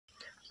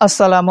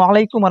আসসালামু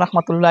আলাইকুম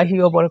রহমতুল্লাহি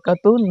ওয়া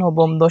বারাকাতুহু।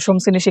 নবম দশম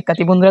শ্রেণীর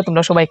শিক্ষার্থী বন্ধুরা,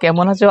 তোমরা সবাই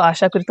কেমন আছো?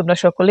 আশা করি তোমরা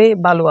সকলেই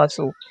ভালো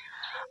আছো।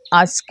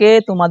 আজকে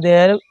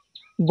তোমাদের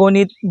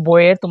গণিত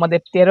বইয়ের তোমাদের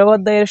 13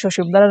 অধ্যায়ের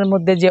সসীম ধারার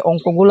মধ্যে যে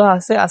অঙ্কগুলো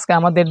আছে, আজকে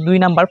আমাদের 2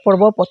 নাম্বার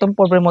পর্ব। প্রথম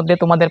পর্বের মধ্যে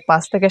তোমাদের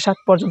 5 থেকে 7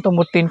 পর্যন্ত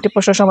মোট 3টি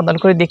প্রশ্ন সমাধান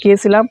করে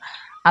দেখিয়েছিলাম।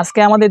 আজকে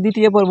আমাদের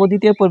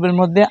দ্বিতীয় পর্বের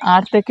মধ্যে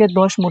 8 থেকে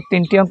 10 মোট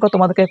 3টি অঙ্ক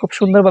তোমাদেরকে খুব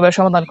সুন্দরভাবে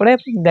সমাধান করে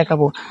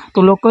দেখাবো। তো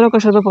লক্ষ্য রাখো,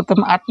 সর্বপ্রথম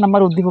 8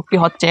 নাম্বার উদ্দীপকটি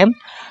হচ্ছে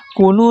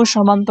কোনো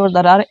সমান্তর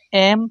ধারার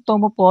m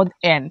তম পদ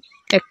n।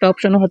 একটা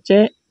অপশন হচ্ছে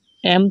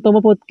m তম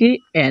পদ কি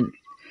n,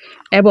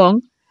 এবং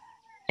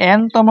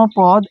n তম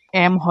পদ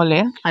m হলে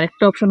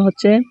আরেকটা অপশন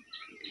হচ্ছে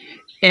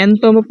n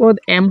তম পদ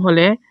m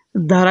হলে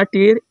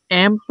ধারাটির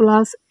m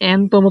প্লাস n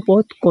তম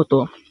পদ কত।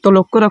 তো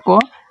লক্ষ্য রাখো,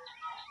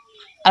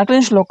 আরেকটা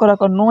জিনিস লক্ষ্য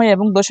রাখো, 9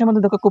 এবং 10-এর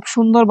মধ্যে দেখো খুব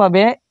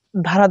সুন্দরভাবে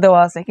ধারা দেওয়া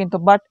আছে, কিন্তু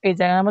বাট এই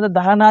জায়গার মধ্যে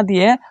ধারা না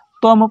দিয়ে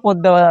তম পদ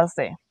দেওয়া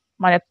আছে।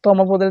 মানে তম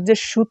পদের যে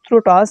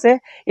সূত্রটা আছে,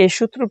 এই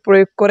সূত্র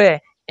প্রয়োগ করে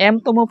m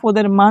তম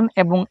পদের মান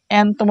এবং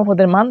n তম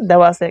পদের মান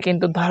দেওয়া আছে,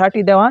 কিন্তু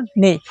ধারাটি দেওয়া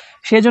নেই।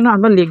 সেজন্য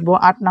আমরা লিখব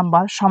 8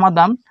 নাম্বার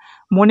সমাধান।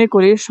 মনে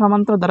করি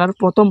সমান্তর ধারার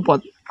প্রথম পদ,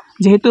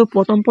 যেহেতু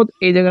প্রথম পদ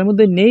এই জায়গার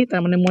মধ্যে নেই, তার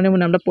মানে মনে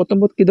মনে আমরা প্রথম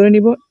পদ কি ধরে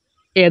নিব?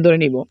 এ ধরে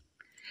নিব।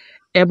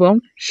 এবং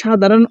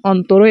সাধারণ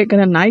অন্তরও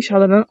এখানে নাই,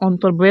 সাধারণ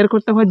অন্তর বের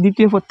করতে হয়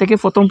দ্বিতীয় পদ থেকে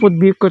প্রথম পদ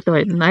বিয়োগ করতে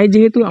হয়, নাই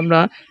যেহেতু আমরা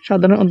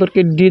সাধারণ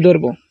অন্তরকে ডি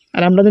ধরবো।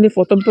 আর আমরা যদি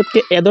প্রথম পদকে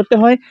এ ধরতে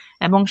হয়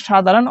এবং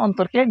সাধারণ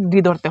অন্তরকে ডি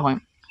ধরতে হয়।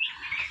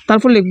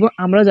 তারপর লিখবো,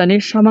 আমরা জানি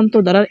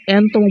সমান্তর ধারার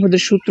n তম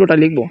পদের সূত্রটা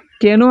লিখবো।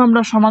 কেন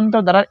আমরা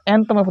সমান্তর ধারার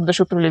n তম পদের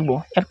সূত্র লিখবো?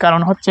 এর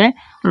কারণ হচ্ছে,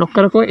 লক্ষ্য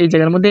রাখো, এই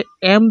জায়গার মধ্যে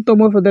m তম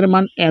পদের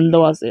মান n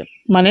দেওয়া আছে,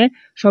 মানে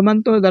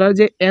সমান্তর ধারার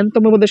যে n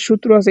তম পদের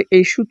সূত্র আছে,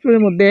 এই সূত্রের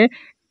মধ্যে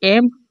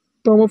m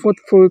তম পদ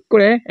প্রয়োগ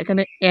করে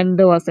এখানে n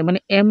দেওয়া আছে, মানে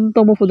m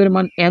তম পদের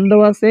মান n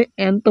দেওয়া আছে,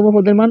 n তম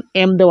পদের মান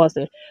m দেওয়া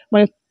আছে,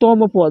 মানে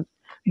তম পদ।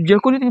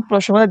 যখনই তুমি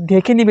প্রশ্ন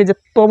দেখে নিবে যে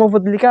তম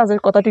পদ লিখা আছে,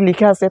 কথাটি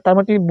লিখা আছে, তার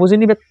মানে তুমি বুঝে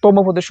নিবে তম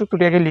পদের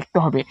সূত্রটি আগে লিখতে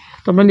হবে।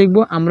 তো আমরা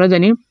লিখবো, আমরা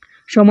জানি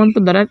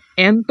সমান্তর ধারার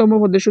n তম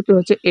পদের সূত্র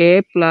হচ্ছে a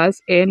plus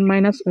n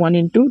minus 1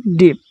 into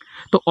D.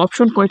 তো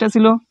অপশন কয়টা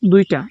ছিল?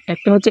 দুইটা,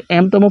 একটা হচ্ছে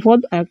m তম পদ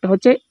আর একটা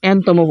হচ্ছে n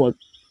তম পদ।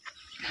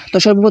 তো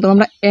সর্বপ্রথম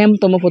আমরা m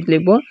তম পদ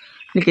লিখবো,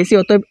 লিখেছি।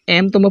 অতএব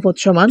m তম পদ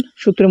সমান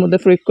সূত্রের মধ্যে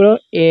প্রয়োগ করো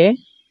a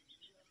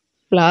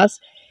প্লাস,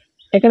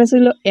 এখানে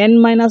ছিল n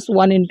মাইনাস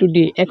 1 ইন্টু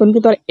ডি। এখন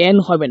কিন্তু আর n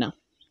হবে না,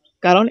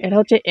 কারণ এটা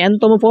হচ্ছে n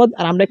তম পদ,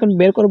 আর আমরা এখন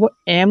বের করব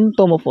m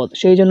তম পদ,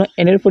 সেই জন্য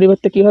n এর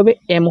পরিবর্তে কি হবে?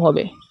 m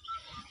হবে,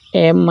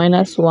 m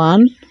মাইনাস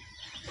 1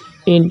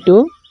 ইন্টু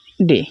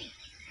ডি।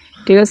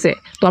 ঠিক আছে?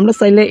 তো আমরা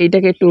চাইলে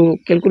এটাকে একটু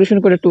ক্যালকুলেশন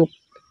করে একটু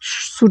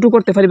ছোটো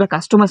করতে পারি বা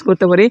কাস্টমাইজ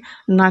করতে পারি,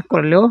 না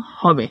করলেও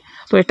হবে।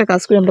 তো একটা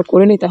কাজ করে আমরা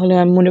করে নিই, তাহলে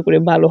আমি মনে করি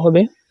ভালো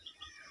হবে।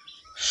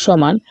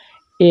 সমান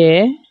a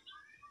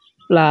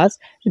প্লাস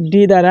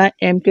ডি দ্বারা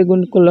m কে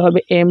গুণ করলে হবে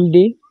এম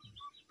ডি,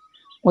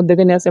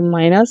 মধ্যেখানে আছে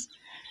মাইনাস,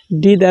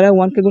 ডি দ্বারা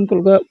 1 কে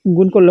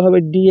গুণ করলে হবে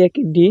ডি এক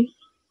ডি।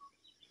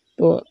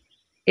 তো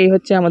এই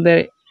হচ্ছে আমাদের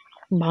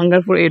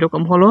ভাঙার পর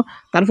এরকম হলো।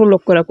 তারপর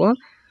লক্ষ্য রাখো,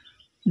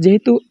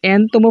 যেহেতু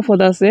n তম পদ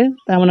আছে,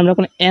 তার মানে আমরা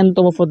এখন n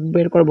তম পদ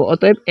বের করব।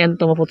 অতএব n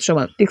তম পদ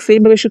সমান, ঠিক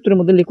সেইভাবে সূত্রের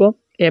মধ্যে লিখো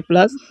a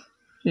প্লাস,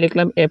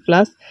 লিখলাম a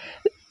plus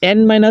n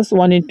minus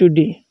 1 into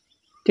D.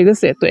 ঠিক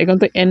আছে? তো এখন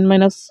তো n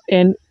মাইনাস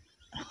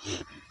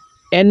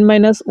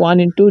 1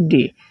 ইন্টু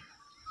ডি।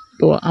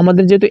 তো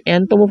আমাদের যেহেতু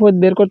n তম পদ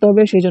বের করতে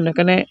হবে, সেই জন্য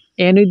এখানে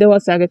nই দেওয়া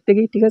আছে আগের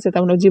থেকেই। ঠিক আছে? তার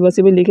মানে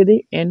জিবাসিবে লিখে দিই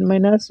n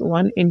মাইনাস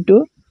 1 ইন্টু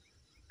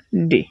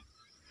ডি।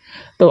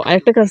 তো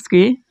আরেকটা কাজ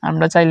কি,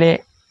 আমরা চাইলে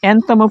n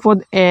তম পদ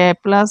a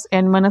plus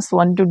n minus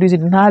 1 into D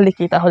যদি না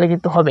লিখি তাহলে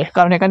কিন্তু হবে,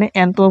 কারণ এখানে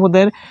n তম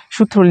পদের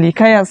সূত্র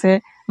লিখাই আছে।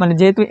 মানে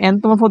যেহেতু n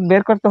তম পদ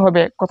বের করতে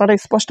হবে, কথাটা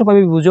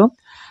স্পষ্টভাবে বুঝো,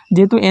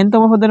 যেহেতু n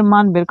তম পদের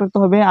মান বের করতে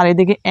হবে আর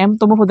এদিকে m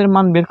তম পদের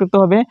মান বের করতে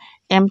হবে,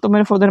 m তম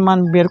পদের মান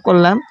বের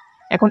করলাম।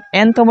 এখন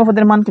n তম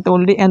পদের মান কিন্তু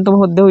অলরেডি n তম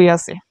পদ দেওয়াই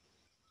আছে,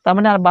 তার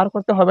মানে আর বার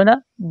করতে হবে না,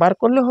 বার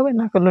করলে হবে,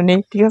 না করলে নেই।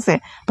 ঠিক আছে?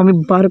 তো আমি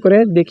বার করে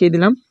দেখিয়ে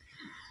দিলাম।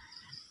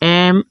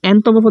 n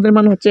তম পদের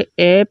মান হচ্ছে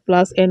a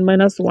plus n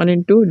minus 1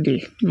 into D,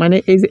 মানে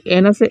এই যে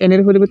n আছে, n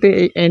এর পরিবর্তে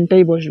এই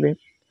nটাই বসবে।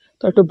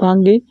 তো একটু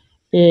ভাঙি,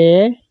 a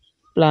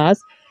প্লাস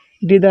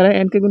ডি দ্বারা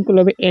n কে গুণ করলে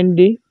হবে এন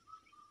ডি,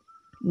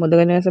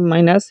 মধ্যখানে আছে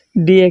মাইনাস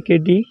ডি একে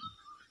ডি।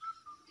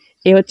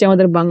 এই হচ্ছে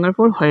আমাদের বাংলার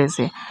পর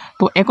হয়েছে।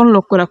 তো এখন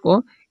লক্ষ্য রাখো,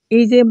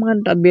 এই যে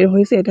মানটা বের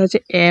হয়েছে এটা হচ্ছে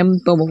m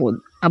তম পদ,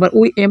 আবার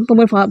ওই m তম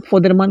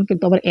পদের মান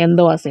কিন্তু আবার n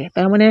দেওয়া আছে,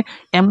 তার মানে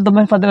m তম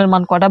পদের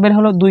মান কটা বের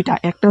হলো? দুইটা,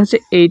 একটা হচ্ছে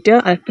এইটা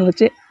আর একটা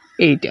হচ্ছে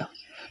এইটা।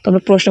 তো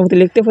আমরা প্রশ্ন মতে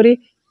লিখতে পারি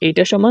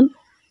এইটা সমান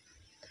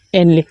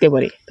n লিখতে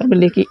পারি। তারপরে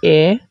লিখি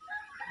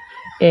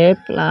a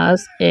plus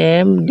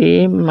M D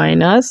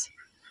minus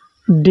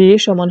D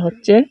সমান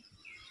হচ্ছে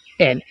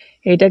n।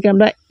 এইটাকে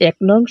আমরা 1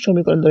 নং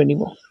সমীকরণ ধরে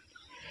নিব।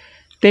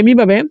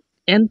 তেমনিভাবে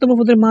n তম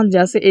পদের মান যে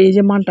আছে, এই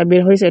যে মানটা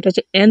বের হয়েছে এটা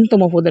হচ্ছে n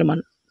তম পদের মান,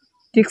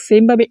 ঠিক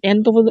সেমভাবে n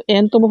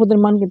তম পদের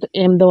মান কিন্তু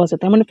m দেওয়া আছে,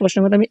 তার মানে প্রশ্ন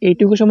মতে আমি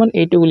এইটুকু সমান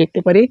এইটুকু লিখতে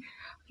পারি।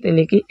 তাহলে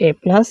লিখি a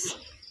plus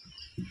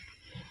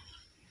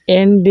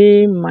N D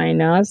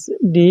minus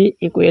D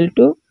equal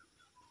to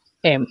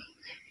m।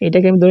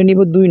 এটাকে আমি ধরে নিব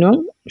 2 নং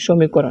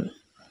সমীকরণ।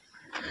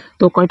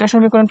 তো কয়টা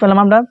সমীকরণ পেলাম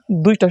আমরা?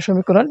 2টা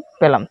সমীকরণ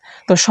পেলাম।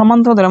 তো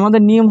সমান্তরালের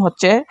আমাদের নিয়ম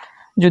হচ্ছে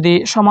যদি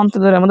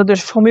সমান্তরালের আমাদের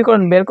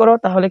সমীকরণ বের করো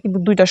তাহলে কিন্তু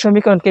 2টা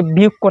সমীকরণকে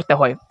বিয়োগ করতে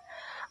হয়।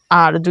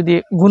 আর যদি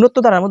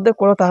গুণোত্তর দ্বারার মধ্যে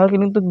করো তাহলে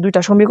কিন্তু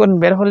 2টা সমীকরণ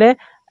বের হলে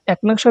 1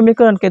 নং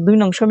সমীকরণকে 2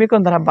 নং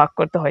সমীকরণ দ্বারা ভাগ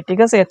করতে হয়। ঠিক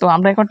আছে? তো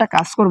আমরা এখন একটা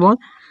কাজ করব,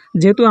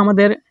 যেহেতু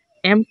আমাদের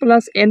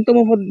m+n তম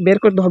পদ বের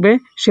করতে হবে,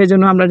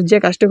 সেজন্য আমরা যে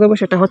কাজটা করব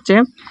সেটা হচ্ছে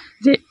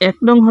যে 1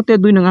 নং হতে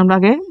 2 নং আমরা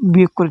আগে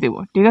বিয়োগ করে দেব।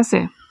 ঠিক আছে?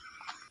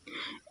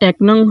 1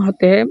 নং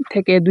হতে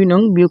থেকে 2 নং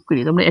বিয়োগ করি।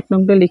 আমরা 1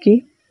 নংটা লিখি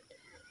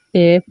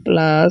a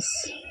প্লাস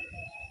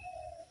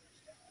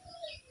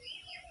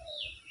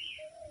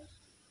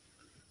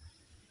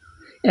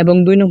এবং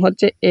 2 নং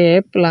হচ্ছে a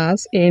plus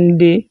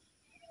nd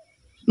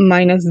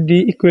minus d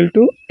equal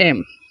to m।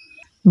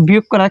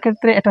 বিয়োগ করার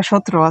ক্ষেত্রে একটা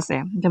সূত্র আছে,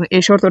 যেমন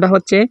এই শর্তটা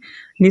হচ্ছে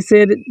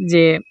নিচের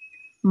যে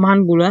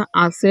মানগুলো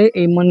আছে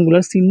এই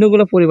মানগুলোর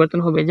চিহ্নগুলো পরিবর্তন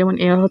হবে। যেমন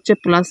এ হচ্ছে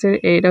প্লাসের,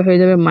 এটা হয়ে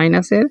যাবে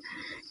মাইনাসের,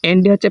 এন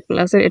ডি হচ্ছে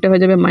প্লাসের, এটা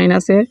হয়ে যাবে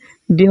মাইনাসের,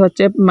 ডি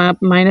হচ্ছে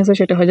মাইনাসের,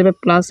 সেটা হয়ে যাবে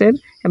প্লাসের,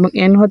 এবং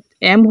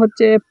এম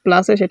হচ্ছে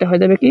প্লাসের, সেটা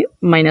হয়ে যাবে কি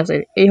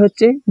মাইনাসের। এই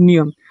হচ্ছে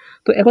নিয়ম।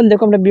 তো এখন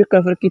দেখো আমরা বিয়োগ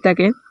করার পর কী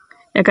থাকে,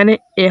 এখানে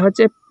এ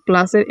হচ্ছে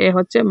প্লাসের, এ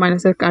হচ্ছে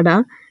মাইনাসের কাটা,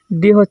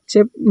 ডি হচ্ছে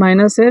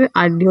মাইনাসের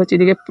আর ডি হচ্ছে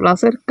এদিকে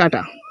প্লাসের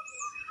কাটা।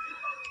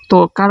 তো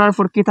কাটার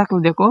পর কী থাকলো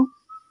দেখো,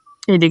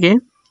 এইদিকে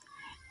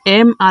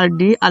এম আর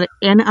ডি আর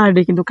এন আর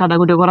ডি কিন্তু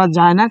কাটাকুটি করা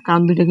যায় না,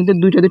 কারণ দুইটা কিন্তু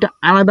দুইটা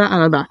আলাদা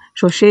আলাদা।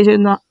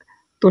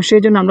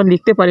 সেই জন্য আমরা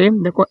লিখতে পারি,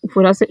 দেখো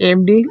উপরে আছে এম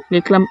ডি,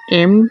 লিখলাম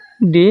এম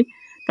ডি,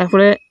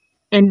 তারপরে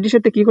এন ডির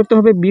সাথে কী করতে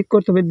হবে, বিয়োগ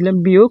করতে হবে, দিলাম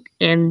বিয়োগ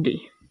এন ডি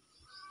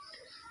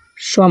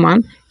সমান,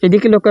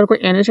 এদিকে লক্ষ্য রাখো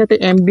এন এর সাথে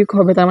এম বিয়োগ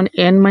হবে, তার মানে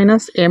এন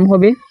মাইনাস এম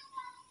হবে।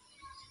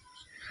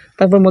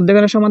 তারপর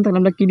মধ্যখানে সমান থাকলে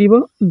আমরা কি দিব,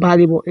 বা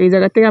দিব। এই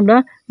জায়গা থেকে আমরা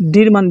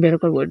ডির মান বের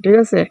করব। ঠিক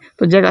আছে?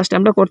 তো যে কাজটা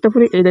আমরা করতে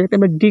পারি, এই জায়গাতে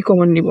আমরা ডি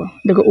কমন নিব।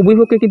 দেখো উভয়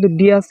পক্ষে কিন্তু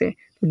ডি আছে,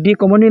 ডি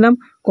কমন নিলাম।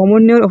 কমন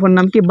নেওয়ার ওপর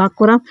নাম কি, ভাগ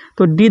করা।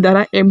 তো ডি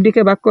দ্বারা এম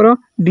ডিকে ভাগ করো,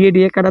 ডি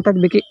কাটা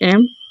থাকবে কি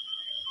এম,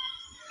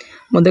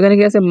 মধ্যখানে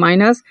কি আছে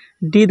মাইনাস,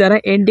 ডি দ্বারা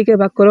এন ডিকে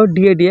ভাগ করো,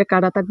 ডি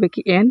কাটা থাকবে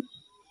কি এন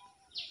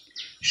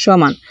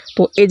সমান।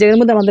 তো এই জায়গার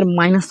মধ্যে আমাদের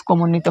মাইনাস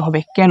কমন নিতে হবে।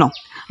 কেন?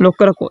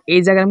 লক্ষ্য রাখো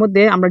এই জায়গার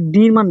মধ্যে আমরা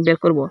ডির মান বের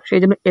করব, সেই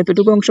জন্য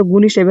এতটুকু অংশ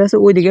গুণ হিসেবে আছে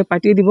ওই দিকে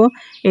পাঠিয়ে দিব।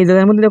 এই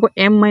জায়গার মধ্যে দেখো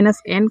এম মাইনাস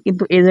এন,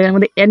 কিন্তু এই জায়গার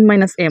মধ্যে এন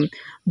মাইনাস এম,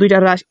 দুইটা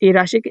রাশি, এই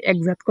রাশিকে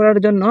একজাক্ট করার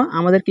জন্য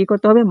আমাদের কি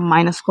করতে হবে,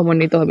 মাইনাস কমন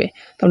নিতে হবে।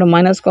 তো আমরা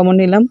মাইনাস কমন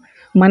নিলাম।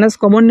 মাইনাস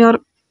কমন নেওয়ার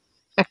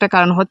একটা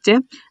কারণ হচ্ছে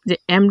যে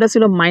এমটা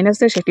ছিল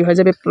মাইনাসের, সেটি হয়ে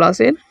যাবে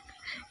প্লাসের,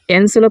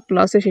 এন ছিল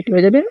প্লাসের, সেটি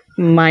হয়ে যাবে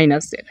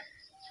মাইনাসের।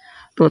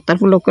 তো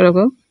তারপর লক্ষ্য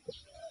রাখো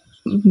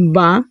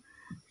বা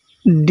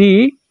ডি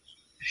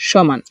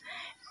সমান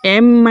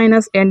এম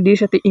মাইনাস এন ডির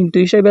সাথে ইন্টু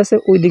হিসেবে আছে,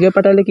 ওই দিকে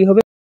পাঠালে কি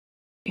হবে,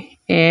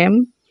 এম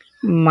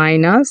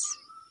মাইনাস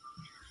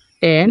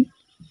এন,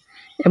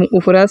 এবং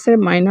উপরে আছে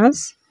মাইনাস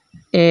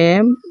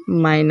এম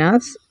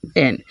মাইনাস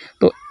এন।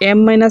 তো এম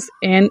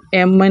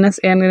মাইনাস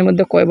এন এর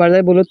মধ্যে কয়বার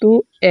যায় বলো তো,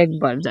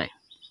 একবার যায়।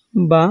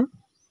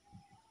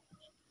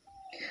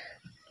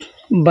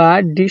 বা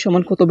ডি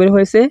সমান কত বের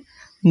হয়েছে,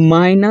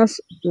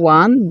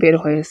 -1 বের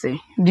হয়েছে।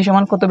 ডি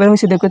সমান কত বের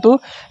হয়েছে দেখো তো,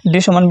 ডি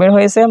সমান বের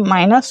হয়েছে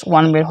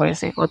 -1 বের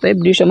হয়েছে। অতএব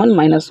ডি সমান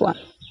 -1।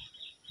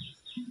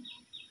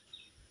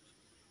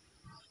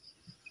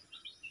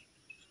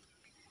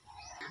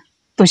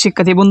 তো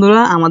শিক্ষার্থী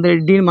বন্ধুরা, আমাদের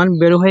ডির মান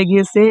বের হয়ে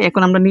গিয়েছে।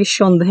 এখন আমরা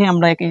নিঃসন্দেহে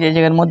আমরা এই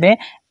জায়গার মধ্যে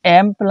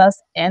m প্লাস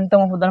n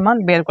তম পদের মান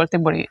বের করতে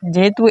পারি।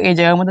 যেহেতু এই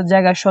জায়গার মধ্যে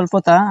জায়গার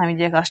স্বল্পতা, আমি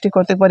যে কাজটি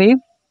করতে পারি,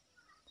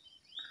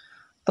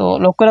 তো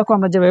লক্ষ্য রাখো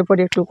আমরা যেভাবে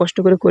পারি একটু কষ্ট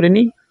করে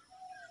নিই।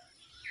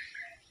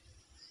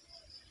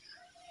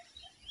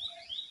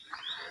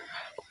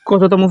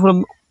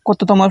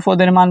 কততম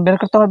পদের মান বের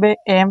করতে হবে,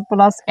 m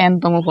প্লাস n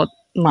তম পদ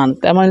মান।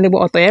 তার মানে লিখব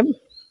অতএব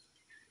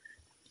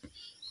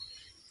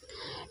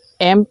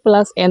m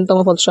প্লাস n তম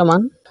পদ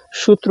সমান,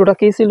 সূত্রটা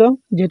কি ছিল,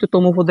 যেহেতু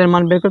তম পদের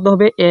মান বের করতে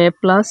হবে a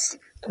প্লাস,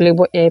 তো লিখব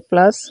a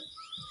প্লাস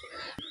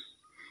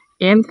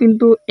n,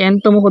 কিন্তু n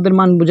তম পদের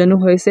মান বোঝানো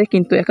হয়েছে,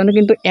 কিন্তু এখানে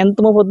কিন্তু n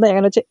তম পদ না,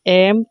 এখানে হচ্ছে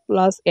m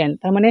প্লাস n।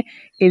 তার মানে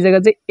এই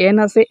জায়গায় যে n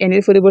আছে, n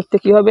এর পরিবর্তে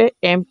কি হবে,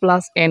 m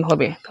প্লাস n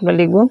হবে। আমরা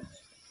লিখব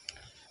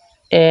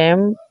m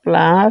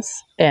প্লাস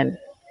n।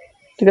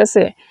 ঠিক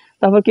আছে?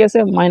 তারপর কি আছে,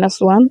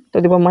 -1, তো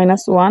দিব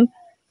 -1,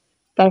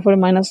 তারপরে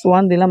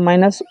 -1 দিলাম,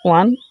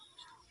 -1,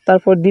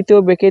 তারপর দ্বিতীয়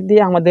ব্র্যাকেট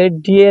দিয়ে আমাদের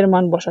ডি এর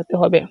মান বসাতে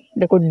হবে।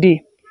 দেখো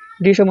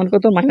ডি সমান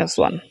কত,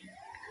 -1,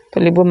 তো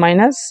লিখব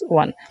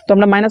 -1। তো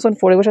আমরা -1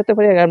 পরে বসাতে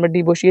পারি, আগে আমরা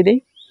ডি বসিয়ে দিই।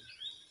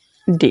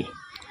 ডি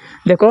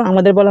দেখো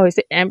আমাদের বলা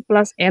হয়েছে m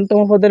প্লাস n তম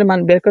পদের মান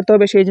বের করতে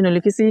হবে, সেই জন্য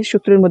লিখেছি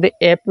সূত্রের মধ্যে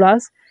a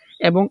প্লাস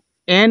এবং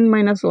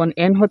n-1,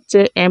 n হচ্ছে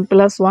m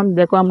প্লাস 1।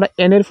 দেখো আমরা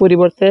n এর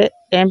পরিবর্তে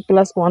m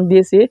প্লাস 1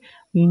 দিয়েছি,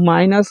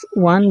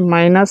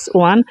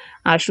 -1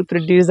 আর সূত্রে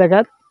ডির জায়গা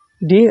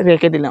ডি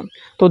রেখে দিলাম।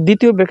 তো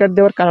দ্বিতীয় ব্র্যাকেট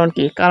দেওয়ার কারণ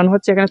কি, কারণ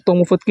হচ্ছে এখানে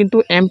তমপদ কিন্তু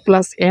m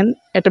প্লাস n,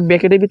 এটা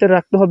ব্র্যাকেটের ভিতরে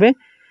রাখতে হবে।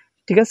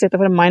 ঠিক আছে?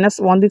 তারপরে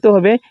 -1 দিতে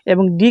হবে,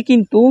 এবং ডি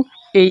কিন্তু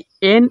এই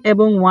n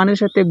এবং 1 এর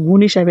সাথে গুণ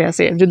হিসাবে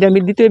আছে। যদি আমি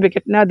দ্বিতীয়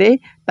ব্র্যাকেট না দেই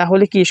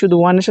তাহলে কি শুধু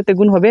 1 এর সাথে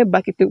গুণ হবে,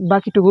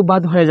 বাকিটুকু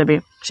বাদ হয়ে যাবে।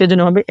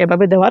 সেজন্য হবে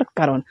এভাবে দেওয়ার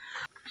কারণ।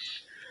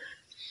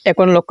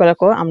 এখন লক্ষ্য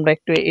রাখো আমরা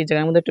একটু এই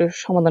জায়গার মধ্যে একটু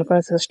সমাধান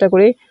করার চেষ্টা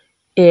করি।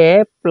 এ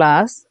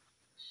প্লাস,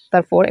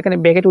 তারপর এখানে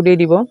ব্র্যাকেট উঠিয়ে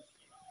দিব,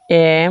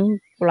 M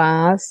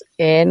plus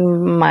N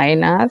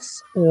minus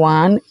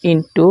 1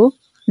 into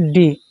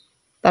D.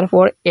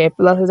 তারপর এ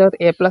প্লাসের জায়গায়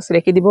এ প্লাস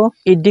রেখে দিব,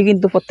 এই ডি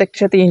কিন্তু প্রত্যেকটার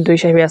সাথে ইন্টু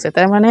হিসাবে আছে,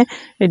 তার মানে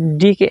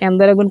ডি কে এম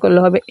দ্বারা গুণ করলে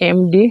হবে এম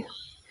ডি,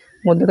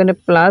 মধ্যখানে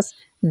প্লাস,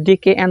 ডি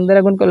কে এন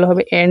দ্বারা গুণ করলে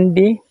হবে এন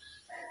ডি,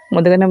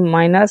 মধ্যখানে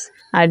মাইনাস,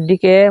 আর ডি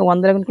কে 1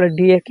 দ্বারা গুণ করলে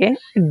ডি এ কে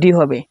ডি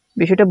হবে।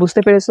 বিষয়টা বুঝতে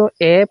পেরেছো?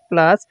 এ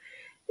plus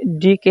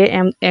D K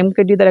M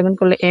K D দ্বারা গুণ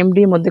করলে এম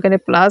ডি, মধ্যখানে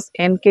প্লাস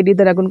এন কে ডি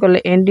দ্বারা গুণ করলে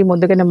এন ডি,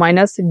 মধ্যখানে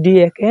minus D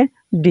A K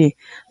D.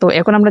 তো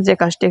এখন আমরা যে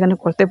কাজটি এখানে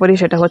করতে পারি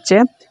সেটা হচ্ছে,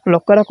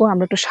 লক্ষ্য রাখো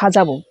আমরা একটু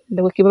সাজাবো।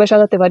 দেখো কিভাবে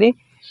সাজাতে পারি।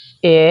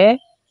 এ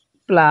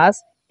প্লাস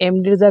এম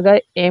ডির জায়গায়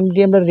এম ডি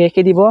আমরা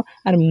রেখে দিব,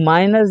 আর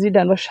মাইনাস ডিটা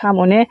আমরা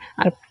সামনে,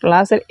 আর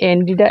প্লাসের এন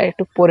ডিটা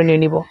একটু পরে নিয়ে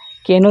নিব।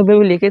 কেন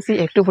ভেবে লিখেছি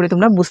একটু পরে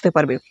তোমরা বুঝতে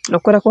পারবে।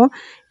 লক্ষ্য রাখো,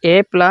 এ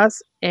প্লাস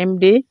এম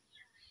ডি,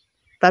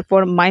 তারপর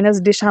মাইনাস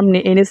ডি সামনে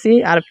এনেছি,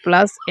 আর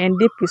প্লাস এন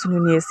ডি পিছনে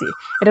নিয়েছি।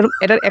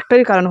 এটার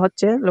একটাই কারণ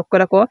হচ্ছে, লক্ষ্য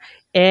রাখো,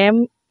 M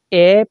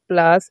A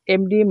plus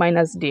M D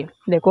minus D,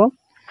 দেখো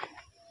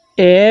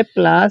এ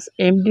plus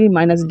M D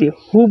minus D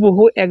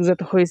হুবহু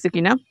একজাক্ট হয়েছে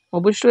কিনা।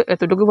 অবশ্যই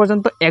এতটুকু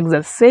পর্যন্ত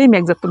একজাক্ট, সেম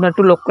একজাক্ট, তোমরা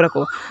একটু লক্ষ্য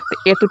রাখো। তো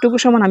এতটুকু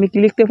সমান আমি কি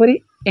লিখতে পারি,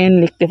 এন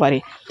লিখতে পারি।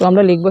 তো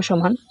আমরা লিখবো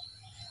সমান,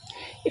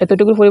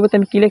 এতটুকুর পরিবর্তে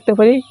আমি কি লিখতে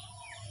পারি,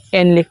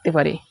 এন লিখতে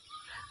পারি।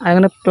 আর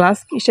এখানে প্লাস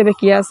হিসেবে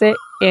কি আছে,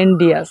 এন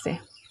ডি আছে।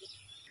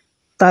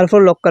 তারপর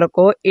লক্ষ্য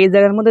রাখো, এই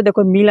জায়গার মধ্যে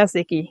দেখো মিল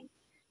আছে কি,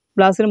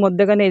 প্লাসের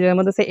মধ্যেখানে এই জায়গার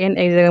মধ্যে আছে এন,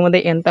 এই জায়গার মধ্যে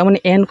এন, তার মানে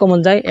এন কমন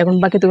যায়। এখন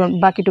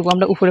বাকিটুকু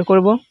আমরা উপরে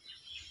করব।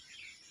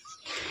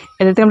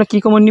 এটাতে আমরা কি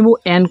কমন নিব,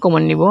 এন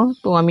কমন নিব।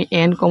 তো আমি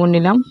এন কমন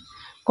নিলাম।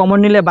 কমন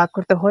নিলে ভাগ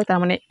করতে হয়, তার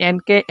মানে এন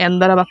কে এন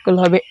দ্বারা ভাগ করলে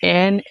হবে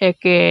এন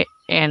একে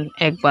এন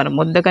একবার,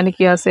 মধ্যখানে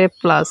কি আছে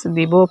প্লাস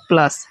দিব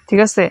প্লাস, ঠিক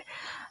আছে।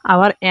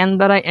 আবার এন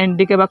দ্বারা এন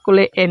ডিকে ভাগ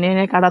করলে এন এন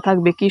এ কাটা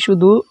থাকবে কি,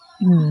 শুধু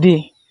ডি।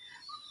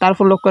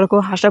 তারপর লক্ষ্য রাখো,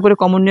 আশা করে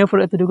কমন নেওয়ার পর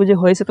এতটুকু যে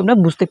হয়েছে তোমরা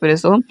বুঝতে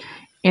পেরেছো।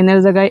 এন এর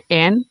জায়গায়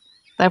এন,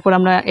 তারপর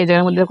আমরা এই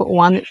জায়গার মধ্যে দেখো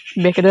ওয়ান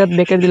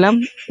ব্রেকেট দিলাম,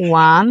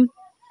 1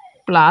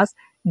 প্লাস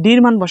ডির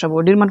মান বসাবো।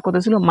 ডির মান কত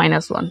ছিল,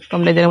 -1। তো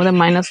আমরা এই জায়গার মধ্যে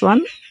 -1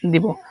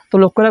 দিব। তো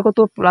লক্ষ্য রাখো,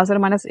 তো প্লাস আর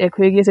মাইনাস এক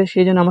হয়ে গিয়েছে,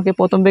 সেই জন্য আমাকে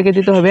প্রথম ব্রেকেট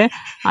দিতে হবে,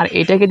 আর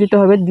এটাকে দিতে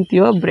হবে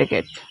দ্বিতীয়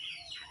ব্রেকেট।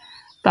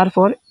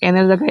 তারপর এন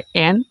এর জায়গায়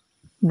এন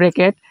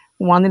ব্রেকেট,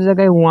 1 এর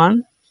জায়গায় 1,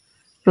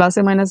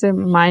 প্লাসে মাইনাসে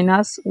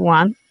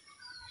 -1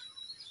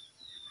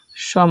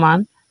 সমান,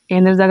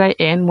 এন এর জায়গায়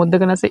এন,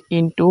 মধ্যখানে আছে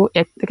ইন্টু,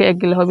 1 থেকে 1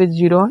 গেলে হবে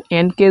 0,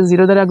 এন কে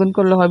 0 দ্বারা গুণ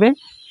করলে হবে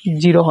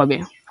 0 হবে।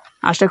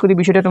 আশা করি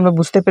বিষয়টা তোমরা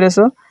বুঝতে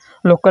পেরেছো।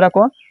 লক্ষ্য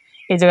রাখো,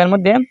 এই জায়গার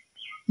মধ্যে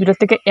 0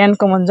 থেকে এন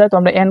কমন যায়, তো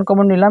আমরা এন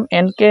কমন নিলাম,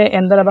 এন কে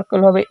এন দ্বারা ভাগ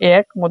করলে হবে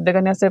 1,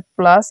 মধ্যখানে আছে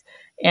প্লাস,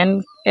 এন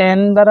এন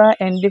দ্বারা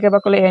এন ডিকে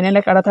ভাগ করলে এন এন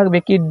এ কাটা থাকবে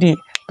কি, ডি।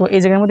 তো এই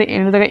জায়গার মধ্যে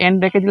এন এর জায়গায় এন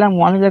রেখে দিলাম,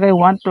 1 এর জায়গায়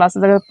 1, প্লাসের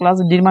জায়গায় প্লাস,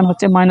 ডির মান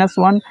হচ্ছে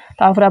 -1।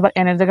 তারপরে আবার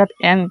এন এর জায়গায়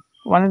এন,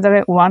 1 এর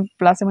জায়গায় 1,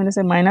 প্লাসে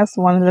মাইনাসে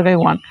 -1 এর জায়গায়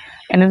 1,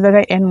 এন এর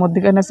জায়গায় এন,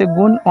 মধ্যখানে আছে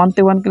গুণ, 1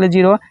 তে 1 করলে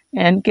 0,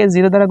 এন কে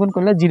 0 দ্বারা গুণ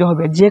করলে 0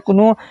 হবে। যে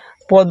কোনো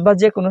পদ বা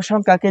যে কোনো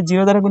সংখ্যাকে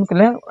 0 দ্বারা গুণ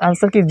করলে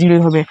আনসার কি 0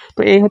 হবে।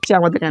 তো এই হচ্ছে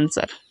আমাদের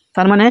অ্যান্সার।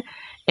 তার মানে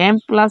m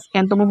প্লাস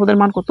n তম পদের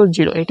মান কত,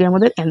 0। এটাই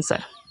আমাদের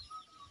অ্যান্সার।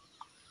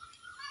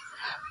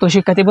 তো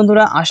শিক্ষার্থী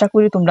বন্ধুরা, আশা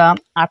করি তোমরা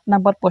 8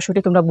 নাম্বার প্রশ্নটি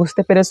তোমরা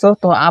বুঝতে পেরেছো।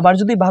 তো আবার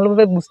যদি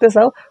ভালোভাবে বুঝতে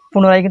চাও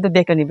পুনরায় কিন্তু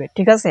দেখে নিবে,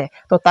 ঠিক আছে।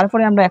 তো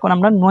তারপরে এখন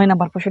আমরা 9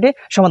 নাম্বার প্রশ্নটি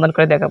সমাধান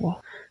করে দেখাবো।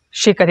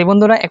 শিক্ষার্থী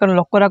বন্ধুরা, এখন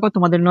লক্ষ্য রাখো,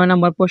 তোমাদের 9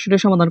 নাম্বার প্রশ্নটি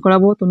সমাধান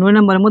করাবো। তো 9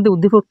 নাম্বারের মধ্যে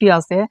উদ্দীপকটি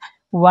আছে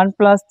 1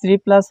 + 3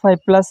 + 5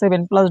 +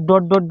 7 +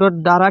 ডট ডট ডট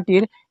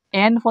ধারাটির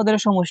n পদের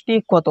সমষ্টি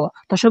কত।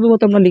 তো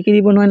সর্বপ্রথম আমরা লিখে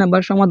দিব 9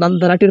 নাম্বার সমাধান।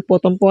 ধারাটির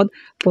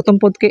প্রথম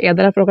পদকে এ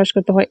দ্বারা প্রকাশ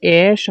করতে হয়, এ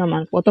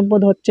সমান প্রথম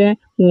পদ হচ্ছে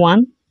 1,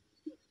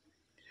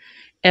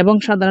 এবং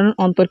সাধারণ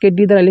অন্তরকে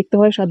ডি দ্বারা লিখতে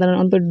হয়। সাধারণ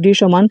অন্তর ডি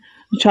সমান,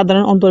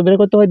 সাধারণ অন্তর বের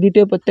করতে হয়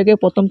দ্বিতীয় পদ থেকে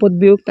প্রথম পদ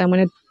বিয়োগ, তার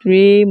মানে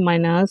 3 -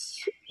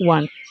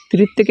 1,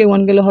 3 থেকে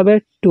 1 গেলে হবে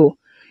 2।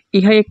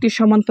 ইহা একটি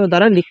সমান্তর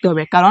দ্বারা লিখতে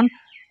হবে, কারণ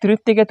 3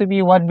 থেকে তুমি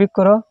 1 বিয়োগ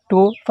করো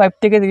 2, 5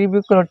 থেকে 3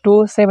 বিয়োগ করো 2,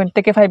 7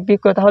 থেকে 5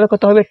 বিয়োগ করো, তাহলে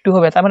কত হবে, 2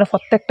 হবে। তার মানে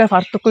প্রত্যেকটা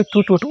পার্থক্য 2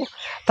 2 2,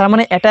 তার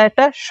মানে এটা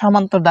একটা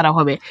সমান্তর দ্বারা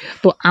হবে।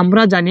 তো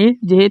আমরা জানি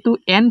যেহেতু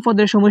n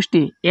পদের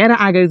সমষ্টি, এর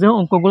আগের যে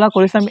অঙ্কগুলা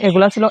করেছিলাম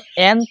এগুলা ছিল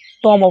n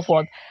তম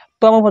পদ।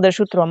 তম পদের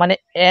সূত্র মানে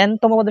n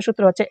তম পদের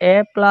সূত্র হচ্ছে a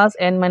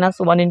 + n -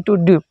 1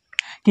 * d,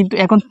 কিন্তু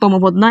এখন তম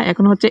পদ না,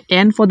 এখন হচ্ছে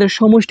n পদের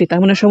সমষ্টি, তার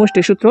মানে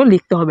সমষ্টির সূত্র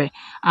লিখতে হবে।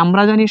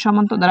 আমরা জানি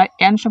সমান্তর দ্বারা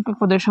n সংখ্যক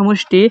পদের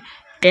সমষ্টি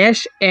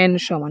Sn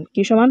সমান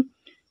কি সমান,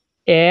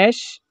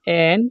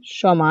 Sn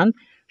সমান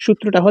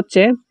সূত্রটা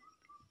হচ্ছে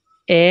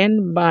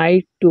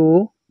n/2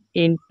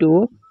 *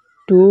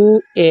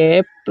 2a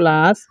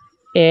 +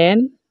 n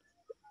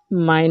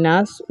 -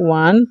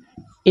 1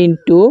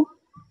 *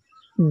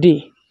 d।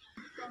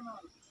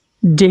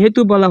 যেহেতু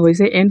বলা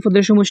হয়েছে n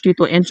পদের সমষ্টি,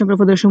 তো n সংখ্যক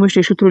পদের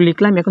সমষ্টির সূত্র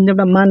লিখলাম। এখন যদি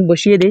আমরা মান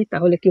বসিয়ে দেই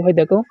তাহলে কি হয়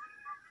দেখো,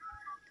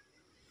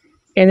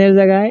 n এর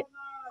জায়গায়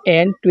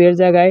n, 2 এর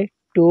জায়গায়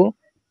 2,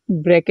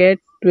 ব্র্যাকেট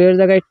 2 এর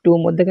জায়গায় 2,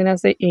 মধ্যখানে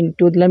আছে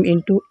ইনটু দিলাম,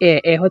 ইনটু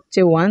a হচ্ছে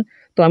 1,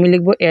 তো আমি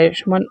লিখবো এ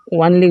সমান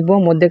 1 লিখবো,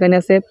 মধ্যেখানে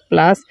আছে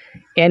plus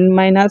n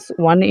minus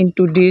 1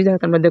 into D,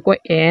 আমরা দেখো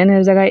n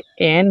এর জায়গায়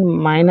n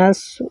minus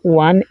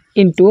 1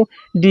 into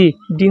D,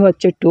 D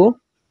হচ্ছে 2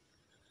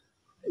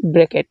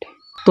 ব্র্যাকেট।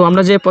 তো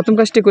আমরা যে প্রথম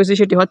কাজটি করেছি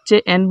সেটি হচ্ছে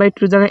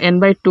n/2 জায়গায়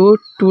n/2,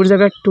 2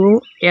 জায়গায় 2,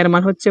 এর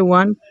মান হচ্ছে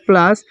 1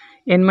 প্লাস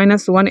n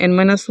মাইনাস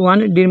 1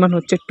 ডির মান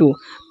হচ্ছে 2।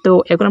 তো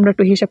এখন আমরা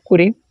একটু হিসাব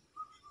করি,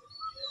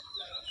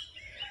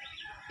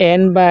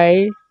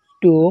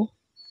 n/2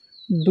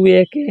 2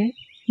 একে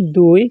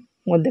 2,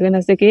 মধ্যেখানে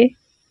আছে কি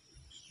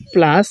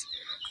প্লাস,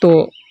 তো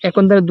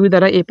এখন দ্বারা 2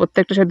 দ্বারা এই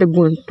প্রত্যেকটার সাথে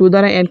গুণ, 2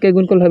 দ্বারা n কে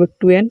গুণ করলে হবে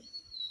 2n,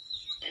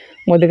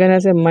 মধ্যেখানে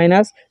আছে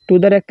মাইনাস 2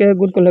 দ্বারা 1 কে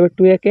গুণ করলে হবে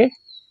 2 একে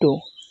 2।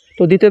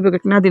 তো দ্বিতীয়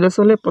ব্র্যাকেট না দিলে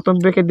চলে, প্রথম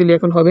ব্র্যাকেট দিলে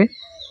এখন হবে।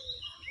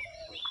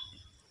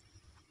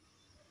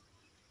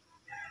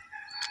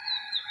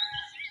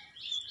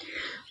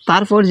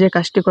 তারপর যে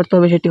কাজটি করতে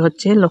হবে সেটি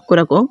হচ্ছে লক্ষ্য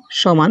রাখো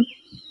সমান,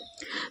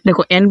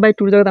 দেখো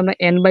n/2 জায়গায় আমরা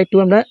n/2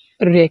 আমরা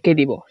রেখে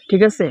দিব,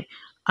 ঠিক আছে,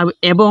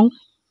 এবং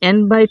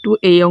n/2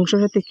 এই অংশের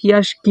সাথে কি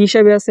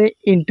হিসাবে আছে,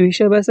 ইনটু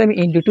হিসাবে আছে, আমি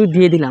ইনটু 2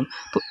 দিয়ে দিলাম।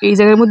 তো এই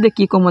জায়গার মধ্যে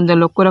কি কমন যায়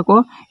লক্ষ্য রাখো,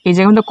 এই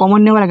জায়গার মধ্যে কমন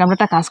নেওয়ার আগে আমরা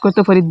একটা কাজ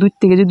করতে পারি, 2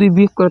 থেকে যদি 2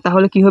 বিয়োগ করে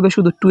তাহলে কি হবে,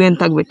 শুধু 2n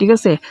থাকবে, ঠিক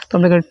আছে। তো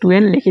আমরা এখানে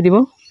 2n লিখে দিব,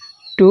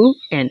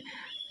 2n,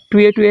 2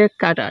 এ 2 এ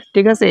কাটা,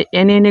 ঠিক আছে,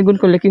 n এ গুণ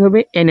করলে কি হবে,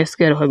 n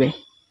স্কয়ার হবে,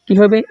 কি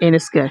হবে, n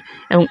স্কয়ার,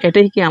 এবং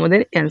এটাই কি আমাদের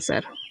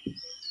অ্যান্সার।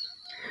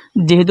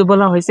 যেহেতু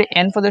বলা হয়েছে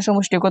n পদের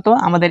সমষ্টি কত,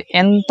 আমাদের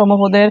n তম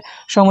পদের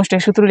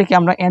সমষ্টির সূত্র লিখে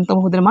আমরা n তম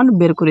পদের মান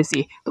বের করেছি।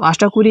 তো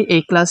আশা করি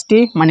এই ক্লাসটি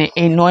মানে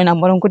এই 9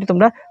 নাম্বার অঙ্কটি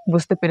তোমরা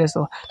বুঝতে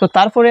পেরেছো। তো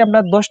তারপরে আমরা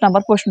 10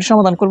 নাম্বার প্রশ্নের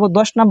সমাধান করব।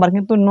 10 নাম্বার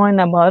কিন্তু 9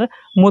 নাম্বার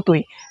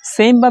মতোই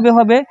সেম ভাবে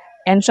হবে,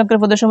 n সংখ্যার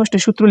পদের সমষ্টি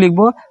সূত্র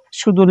লিখবো,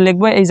 শুধু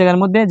লিখবো এই জায়গার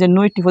মধ্যে যে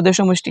 9টি পদের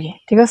সমষ্টি,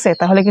 ঠিক আছে,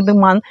 তাহলে কিন্তু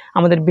মান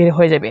আমাদের বের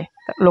হয়ে যাবে।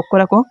 লক্ষ্য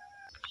রাখো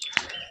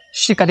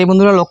শিক্ষার্থী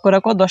বন্ধুরা, লক্ষ্য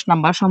রাখো 10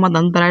 নাম্বার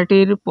সমাধান।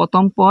 ধারাটির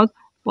প্রথম পদ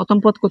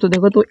কত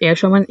দেখো তো, a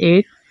সমান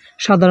 8,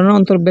 সাধারণ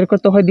অন্তর বের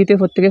করতে হয় দ্বিতীয়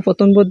পদ থেকে,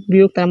 প্রথম পদ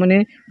বিয়োগ, তার মানে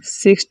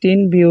 16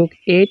 বিয়োগ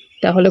 8,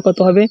 তাহলে কত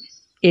হবে,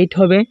 8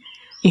 হবে।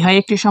 ইহাই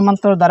একটি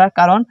সমান্তর দ্বারা,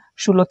 কারণ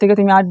 16 থেকে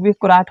তুমি 8 বিয়োগ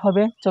করে 8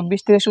 হবে,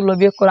 24 থেকে 16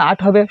 বিয়োগ করে 8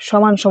 হবে,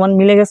 সমান সমান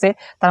মিলে গেছে,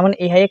 তার মানে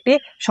ইহাই একটি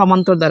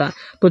সমান্তর দ্বারা।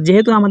 তো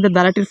যেহেতু আমাদের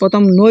দ্বারাটির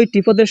প্রথম 9টি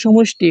পদের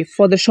সমষ্টি,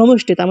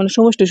 তার মানে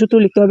সমষ্টি সূত্র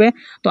লিখতে হবে।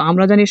 তো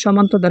আমরা জানি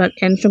সমান্তর দ্বারা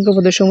n সংখ্যক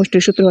পদের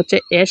সমষ্টির সূত্র হচ্ছে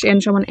Sn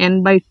সমান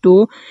n/2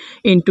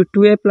 into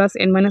 2a plus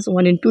n minus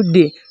 1 into d।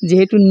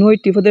 যেহেতু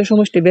 9টি পদের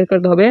সমষ্টি বের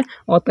করতে হবে,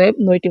 অতএব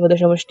 9টি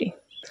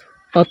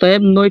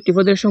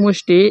পদের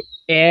সমষ্টি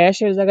s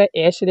এর জায়গায়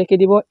s রেখে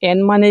দিব, n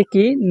মানে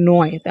কি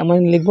 9, তার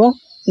মানে লিখবো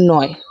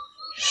 9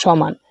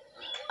 সমান,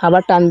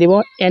 আবার টান দিব,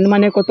 n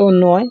মানে কত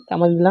 9, তার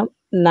মানে দিলাম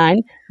 9,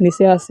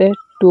 নিচে আছে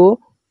 2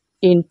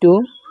 ইন্টু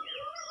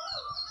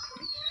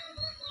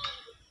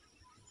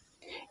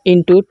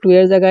 2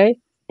 এর জায়গায়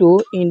 2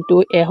 ইন্টু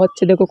a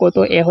হচ্ছে দেখো কত,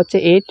 a হচ্ছে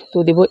 8, তো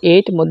দিব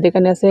 8,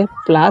 মধ্যেখানে আছে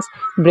প্লাস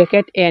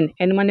ব্র্যাকেট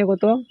n মানে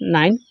কত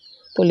 9,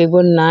 তো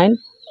লিখবো 9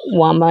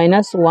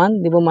 মাইনাস 1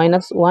 দিব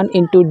মাইনাস 1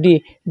 ইন্টু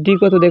ডি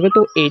কত দেখো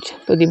তো 8,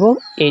 তো দিব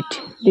 8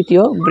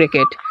 দ্বিতীয়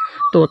ব্র্যাকেট।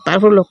 তো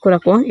তারপর লক্ষ্য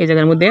রাখো এই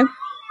জায়গার মধ্যে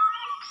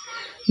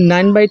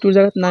 9/2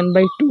 জায়গা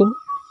 9/2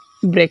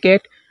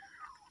 ব্র্যাকেট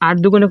 8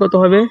 দুগুণে কত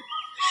হবে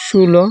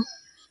 16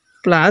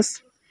 প্লাস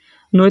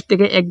 9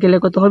 থেকে 1 গেলে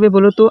কত হবে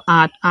বলো তো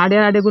 8, 8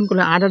 এর 8 গুণ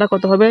করলে 8 8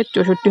 কত হবে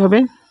 64 হবে,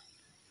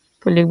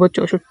 তো লিখবো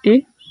 64।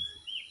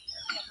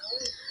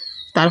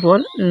 তারপর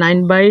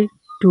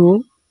 9/2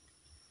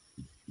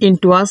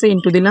 ইন্টু আছে,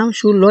 ইন্টু দিলাম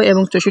 16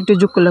 এবং 64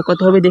 যোগ করলে কত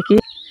হবে দেখি,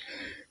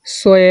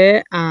 6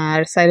 আর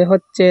 4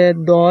 হচ্ছে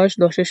 10,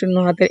 10 শূন্য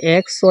হাতের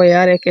 1, 6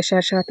 আর 1 এর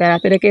 7 আর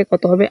হাতের 1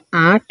 কত হবে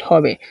 8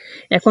 হবে।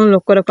 এখন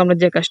লক্ষ্য রাখো আমরা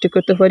যে কাজটি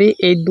করতে পারি,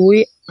 এই 2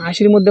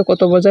 80 মধ্যে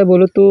কত বোঝায়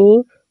বলো তো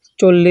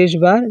 40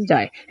 বার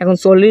যায়। এখন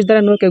 40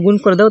 দ্বারা 9 কে গুণ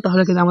করে দাও,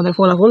 তাহলে কিন্তু আমাদের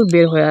ফলাফল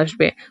বের হয়ে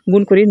আসবে।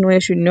 গুণ করি 9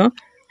 0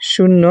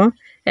 0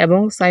 এবং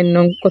 4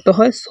 9 কত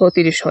হয়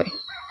 36 হয়,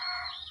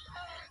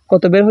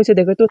 কত বের হয়েছে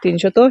দেখো তো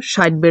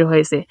 360 বের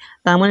হয়েছে,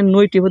 তার মানে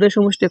 9টি পদের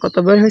সমষ্টি কত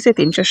বের হয়েছে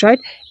 360,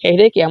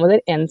 এটাই কি আমাদের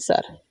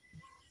অ্যান্সার।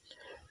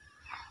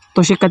 তো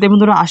শিক্ষার্থী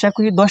বন্ধুরা, আশা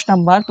করি 10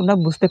 নাম্বার তোমরা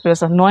বুঝতে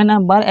পেরেছো। 9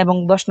 নাম্বার এবং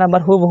 10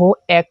 নাম্বার হুবহু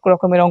এক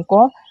রকমের অঙ্ক,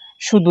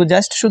 শুধু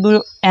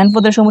n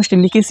পদের সমষ্টি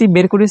লিখেছি,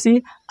 বের করেছি,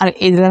 আর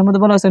এই জায়গার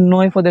মধ্যে বলা হচ্ছে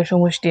 9 পদের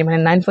সমষ্টি মানে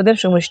 9 পদের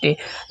সমষ্টি।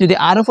 যদি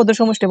আরও পদের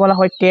সমষ্টি বলা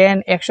হয় 10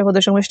 100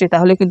 পদের সমষ্টি,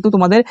 তাহলে কিন্তু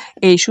তোমাদের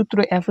এই সূত্র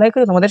অ্যাপ্লাই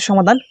করে তোমাদের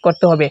সমাধান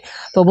করতে হবে।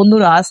 তো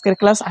বন্ধুরা, আজকের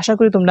ক্লাস আশা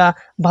করি তোমরা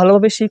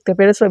ভালোভাবে শিখতে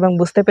পেরেছো এবং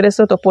বুঝতে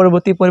পেরেছো। তো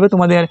পরবর্তী পর্বে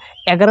তোমাদের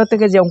 11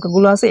 থেকে যে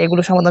অঙ্কগুলো আছে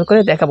এগুলো সমাধান করে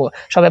দেখাবো।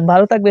 সবাই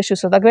ভালো থাকবে,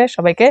 সুস্থ থাকবে,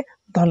 সবাইকে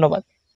ধন্যবাদ।